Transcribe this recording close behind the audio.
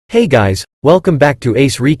Hey guys, welcome back to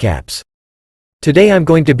Ace Recaps. Today I'm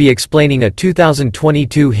going to be explaining a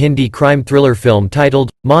 2022 Hindi crime thriller film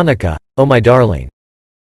titled, Monica, Oh My Darling.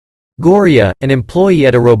 Goria, an employee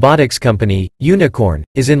at a robotics company, Unicorn,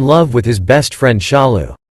 is in love with his best friend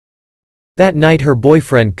Shalu. That night her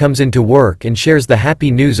boyfriend comes into work and shares the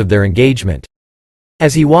happy news of their engagement.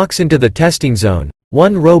 As he walks into the testing zone,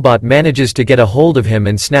 one robot manages to get a hold of him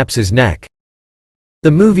and snaps his neck.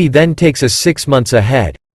 The movie then takes us 6 months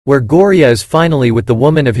ahead, where Goria is finally with the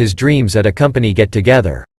woman of his dreams at a company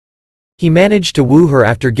get-together. He managed to woo her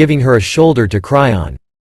after giving her a shoulder to cry on.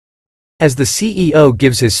 As the CEO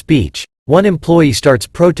gives his speech, one employee starts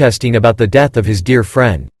protesting about the death of his dear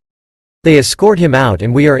friend. They escort him out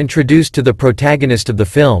and we are introduced to the protagonist of the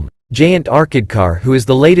film, Jayant Arkadkar, who is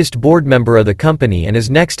the latest board member of the company and is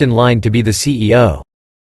next in line to be the CEO.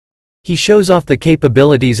 He shows off the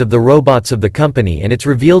capabilities of the robots of the company and it's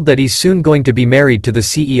revealed that he's soon going to be married to the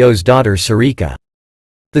CEO's daughter Sarika.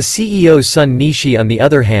 The CEO's son Nishi on the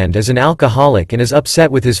other hand is an alcoholic and is upset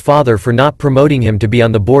with his father for not promoting him to be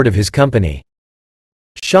on the board of his company.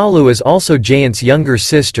 Shalu is also Jayant's younger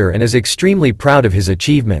sister and is extremely proud of his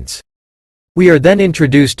achievements. We are then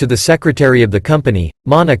introduced to the secretary of the company,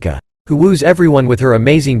 Monica, who woos everyone with her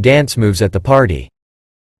amazing dance moves at the party.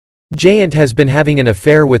 Jayant has been having an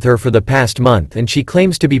affair with her for the past month and she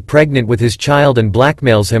claims to be pregnant with his child and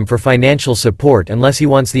blackmails him for financial support unless he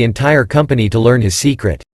wants the entire company to learn his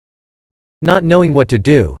secret. Not knowing what to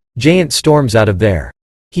do, Jayant storms out of there.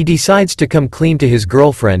 He decides to come clean to his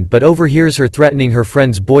girlfriend but overhears her threatening her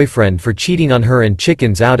friend's boyfriend for cheating on her and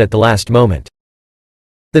chickens out at the last moment.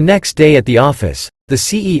 The next day at the office, the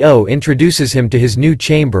CEO introduces him to his new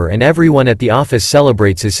chamber and everyone at the office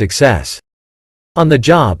celebrates his success. On the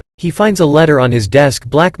job, he finds a letter on his desk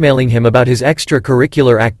blackmailing him about his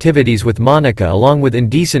extracurricular activities with Monica along with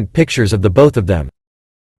indecent pictures of the both of them.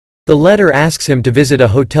 The letter asks him to visit a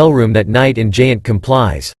hotel room that night and Jayant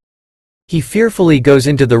complies. He fearfully goes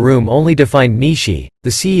into the room only to find Nishi, the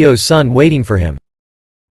CEO's son, waiting for him.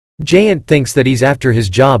 Jayant thinks that he's after his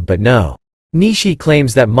job but no. Nishi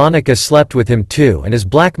claims that Monica slept with him too and is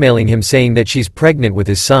blackmailing him saying that she's pregnant with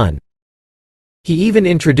his son. He even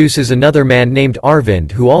introduces another man named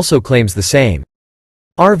Arvind who also claims the same.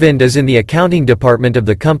 Arvind is in the accounting department of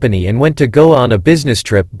the company and went to Goa on a business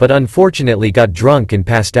trip but unfortunately got drunk and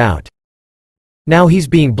passed out. Now he's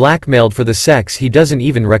being blackmailed for the sex he doesn't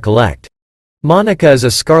even recollect. Monica is a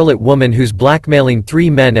Scarlet woman who's blackmailing 3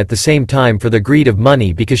 men at the same time for the greed of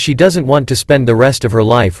money because she doesn't want to spend the rest of her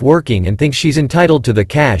life working and thinks she's entitled to the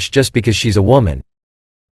cash just because she's a woman.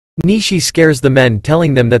 Nishi scares the men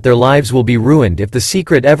telling them that their lives will be ruined if the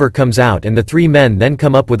secret ever comes out and the 3 men then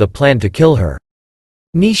come up with a plan to kill her.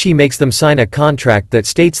 Nishi makes them sign a contract that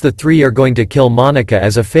states the 3 are going to kill Monica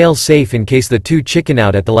as a fail-safe in case the 2 chicken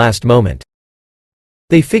out at the last moment.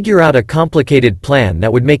 They figure out a complicated plan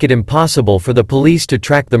that would make it impossible for the police to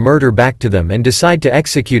track the murder back to them and decide to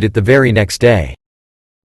execute it the very next day.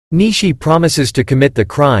 Nishi promises to commit the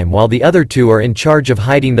crime while the other 2 are in charge of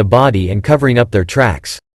hiding the body and covering up their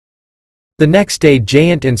tracks. The next day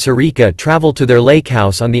Jayant and Sarika travel to their lake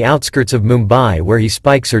house on the outskirts of Mumbai where he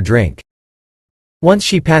spikes her drink. Once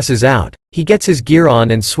she passes out, he gets his gear on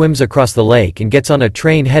and swims across the lake and gets on a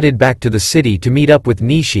train headed back to the city to meet up with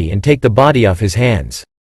Nishi and take the body off his hands.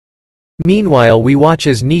 Meanwhile we watch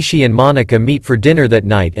as Nishi and Monica meet for dinner that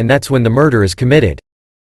night and that's when the murder is committed.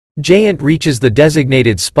 Jayant reaches the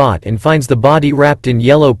designated spot and finds the body wrapped in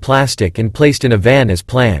yellow plastic and placed in a van as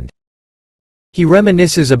planned. He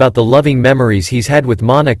reminisces about the loving memories he's had with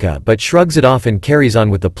Monica but shrugs it off and carries on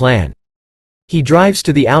with the plan. He drives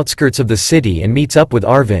to the outskirts of the city and meets up with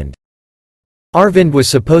Arvind. Arvind was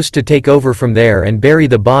supposed to take over from there and bury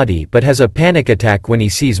the body but has a panic attack when he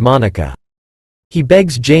sees Monica. He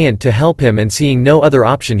begs Jayant to help him and seeing no other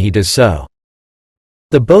option he does so.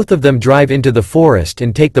 The both of them drive into the forest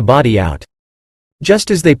and take the body out.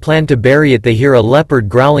 Just as they plan to bury it they hear a leopard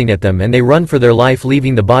growling at them and they run for their life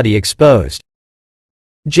leaving the body exposed.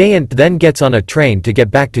 Jayant then gets on a train to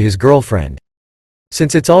get back to his girlfriend.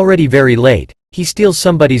 Since it's already very late, he steals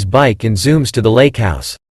somebody's bike and zooms to the lake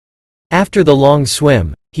house. After the long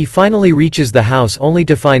swim, he finally reaches the house only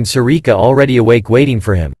to find Sarika already awake waiting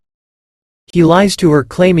for him. He lies to her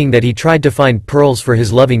claiming that he tried to find pearls for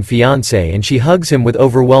his loving fiancée and she hugs him with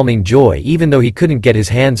overwhelming joy even though he couldn't get his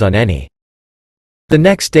hands on any. The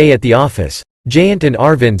next day at the office, Jayant and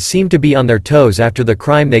Arvind seem to be on their toes after the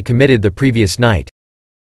crime they committed the previous night.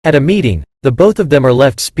 At a meeting, the both of them are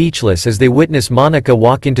left speechless as they witness Monica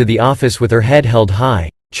walk into the office with her head held high,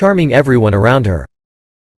 charming everyone around her.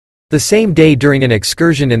 The same day during an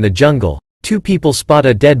excursion in the jungle, 2 people spot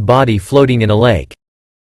a dead body floating in a lake.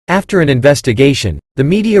 After an investigation, the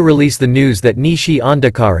media released the news that Nishi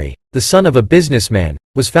Andhikari, the son of a businessman,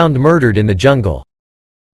 was found murdered in the jungle.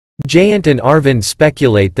 Jayant and Arvind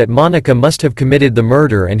speculate that Monica must have committed the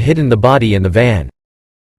murder and hidden the body in the van.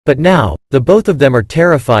 But now, the both of them are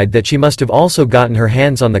terrified that she must have also gotten her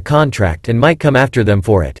hands on the contract and might come after them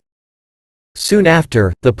for it. Soon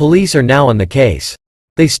after, the police are now on the case.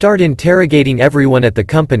 They start interrogating everyone at the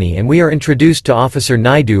company and we are introduced to Officer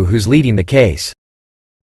Naidu who's leading the case.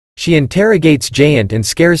 She interrogates Jayant and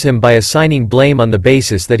scares him by assigning blame on the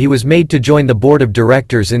basis that he was made to join the board of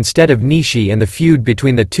directors instead of Nishi, and the feud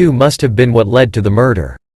between the two must have been what led to the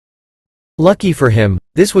murder. Lucky for him,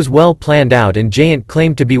 this was well planned out and Jayant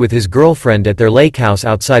claimed to be with his girlfriend at their lake house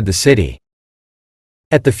outside the city.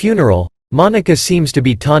 At the funeral, Monica seems to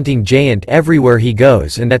be taunting Jayant everywhere he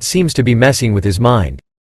goes, and that seems to be messing with his mind.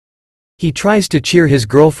 He tries to cheer his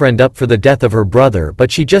girlfriend up for the death of her brother,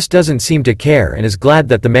 but she just doesn't seem to care and is glad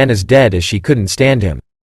that the man is dead as she couldn't stand him.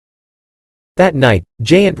 That night,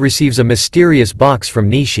 Jayant receives a mysterious box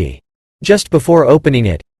from Nishi. Just before opening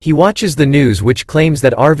it, he watches the news which claims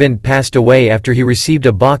that Arvind passed away after he received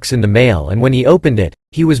a box in the mail, and when he opened it,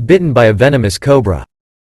 he was bitten by a venomous cobra.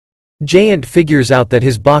 Jayant figures out that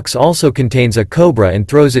his box also contains a cobra and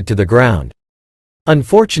throws it to the ground.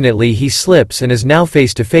 Unfortunately, he slips and is now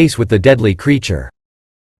face to face with the deadly creature.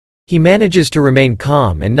 He manages to remain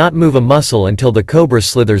calm and not move a muscle until the cobra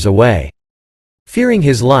slithers away. Fearing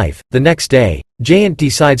his life, the next day, Jayant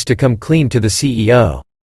decides to come clean to the CEO.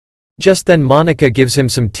 Just then Monica gives him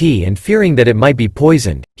some tea and fearing that it might be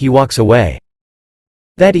poisoned, he walks away.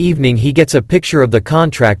 That evening he gets a picture of the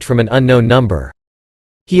contract from an unknown number.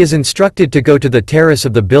 He is instructed to go to the terrace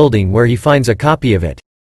of the building where he finds a copy of it.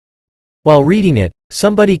 While reading it,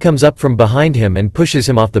 somebody comes up from behind him and pushes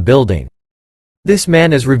him off the building. This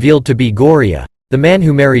man is revealed to be Goria, the man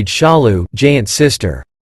who married Shalu, Jayant's sister.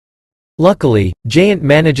 Luckily, Jayant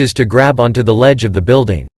manages to grab onto the ledge of the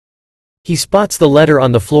building. He spots the letter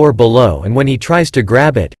on the floor below, and when he tries to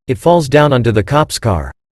grab it, it falls down onto the cop's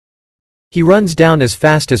car. He runs down as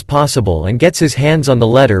fast as possible and gets his hands on the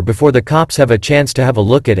letter before the cops have a chance to have a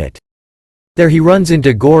look at it. There he runs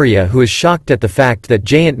into Goria, who is shocked at the fact that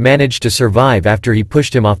Jayant managed to survive after he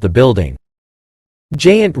pushed him off the building.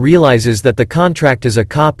 Jayant realizes that the contract is a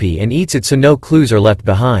copy and eats it so no clues are left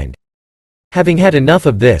behind. Having had enough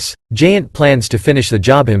of this, Jayant plans to finish the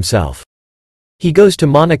job himself. He goes to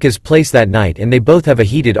Monica's place that night and they both have a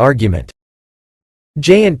heated argument.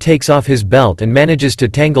 Jayant takes off his belt and manages to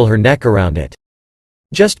tangle her neck around it.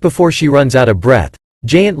 Just before she runs out of breath,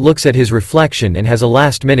 Jayant looks at his reflection and has a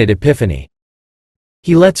last-minute epiphany.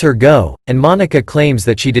 He lets her go, and Monica claims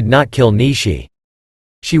that she did not kill Nishi.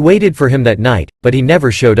 She waited for him that night, but he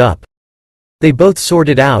never showed up. They both sort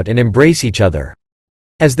it out and embrace each other.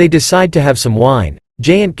 As they decide to have some wine,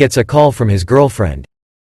 Jayant gets a call from his girlfriend.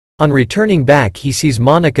 On returning back, he sees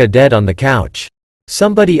Monica dead on the couch.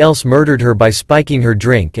 Somebody else murdered her by spiking her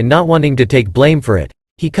drink, and not wanting to take blame for it,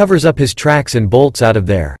 he covers up his tracks and bolts out of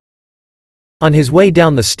there. On his way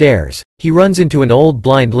down the stairs, he runs into an old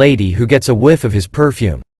blind lady who gets a whiff of his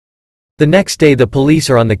perfume. The next day the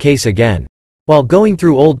police are on the case again. While going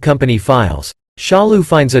through old company files, Shalu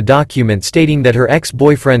finds a document stating that her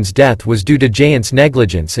ex-boyfriend's death was due to Jayant's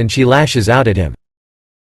negligence, and she lashes out at him.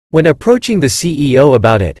 When approaching the CEO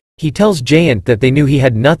about it, he tells Jayant that they knew he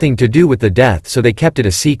had nothing to do with the death, so they kept it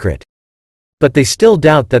a secret. But they still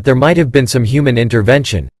doubt that there might have been some human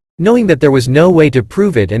intervention. Knowing that there was no way to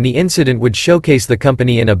prove it and the incident would showcase the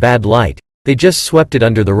company in a bad light, they just swept it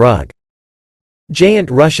under the rug.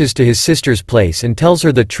 Jayant rushes to his sister's place and tells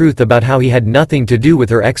her the truth about how he had nothing to do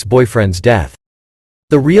with her ex-boyfriend's death.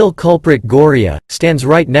 The real culprit, Goria, stands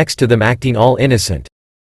right next to them acting all innocent.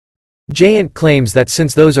 Jayant claims that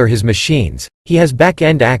since those are his machines, he has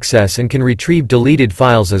back-end access and can retrieve deleted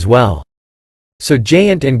files as well. So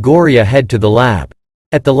Jayant and Goria head to the lab.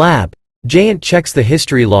 At the lab, Jayant checks the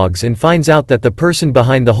history logs and finds out that the person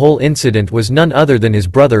behind the whole incident was none other than his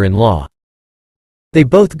brother-in-law. They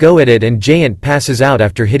both go at it and Jayant passes out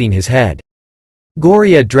after hitting his head.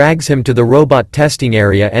 Goria drags him to the robot testing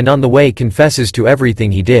area and on the way confesses to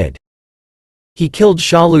everything he did. He killed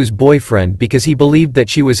Shalu's boyfriend because he believed that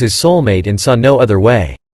she was his soulmate and saw no other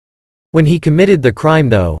way. When he committed the crime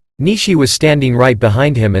though, Nishi was standing right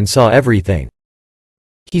behind him and saw everything.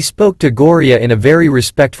 He spoke to Goria in a very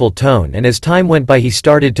respectful tone, and as time went by he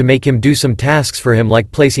started to make him do some tasks for him, like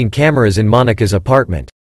placing cameras in Monica's apartment.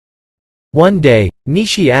 One day,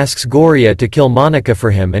 Nishi asks Goria to kill Monica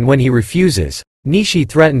for him, and when he refuses, Nishi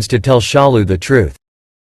threatens to tell Shalu the truth.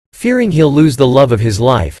 Fearing he'll lose the love of his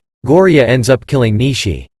life, Goria ends up killing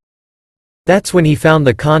Nishi. That's when he found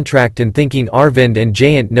the contract, and thinking Arvind and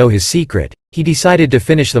Jayant know his secret, he decided to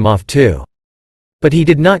finish them off too. But he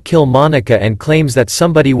did not kill Monica and claims that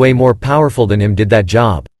somebody way more powerful than him did that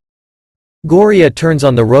job. Goria turns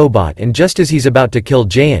on the robot, and just as he's about to kill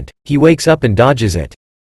Jayant, he wakes up and dodges it.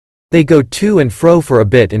 They go to and fro for a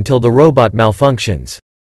bit until the robot malfunctions.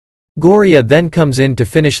 Goria then comes in to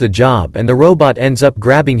finish the job, and the robot ends up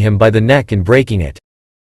grabbing him by the neck and breaking it.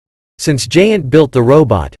 Since Jayant built the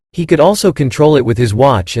robot, he could also control it with his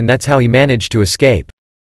watch, and that's how he managed to escape.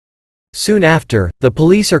 Soon after, the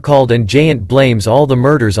police are called and Jayant blames all the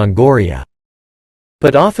murders on Goria.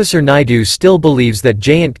 But Officer Naidu still believes that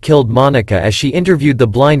Jayant killed Monica, as she interviewed the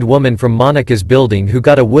blind woman from Monica's building who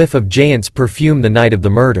got a whiff of Jayant's perfume the night of the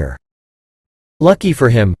murder. Lucky for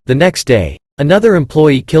him, the next day, another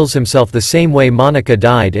employee kills himself the same way Monica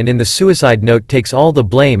died, and in the suicide note takes all the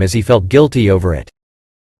blame as he felt guilty over it.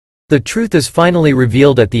 The truth is finally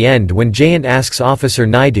revealed at the end when Jayant asks Officer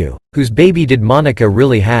Naidu, whose baby did Monica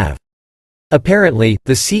really have? Apparently,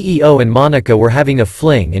 the CEO and Monica were having a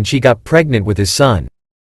fling and she got pregnant with his son.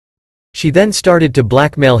 She then started to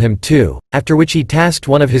blackmail him too, after which he tasked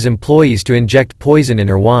one of his employees to inject poison in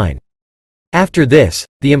her wine. After this,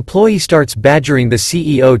 the employee starts badgering the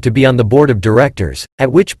CEO to be on the board of directors,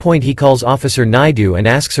 at which point he calls Officer Naidu and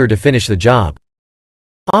asks her to finish the job.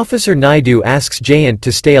 Officer Naidu asks Jayant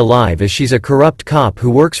to stay alive as she's a corrupt cop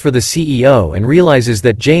who works for the CEO and realizes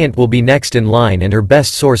that Jayant will be next in line and her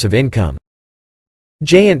best source of income.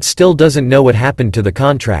 Jayant still doesn't know what happened to the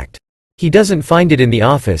contract. He doesn't find it in the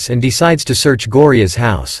office and decides to search Goria's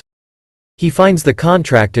house. He finds the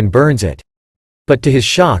contract and burns it. But to his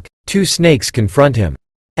shock, two snakes confront him.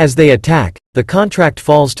 As they attack, the contract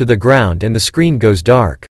falls to the ground and the screen goes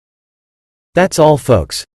dark. That's all,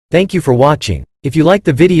 folks. Thank you for watching. If you like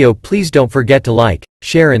the video, please don't forget to like,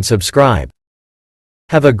 share and subscribe.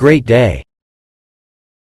 Have a great day.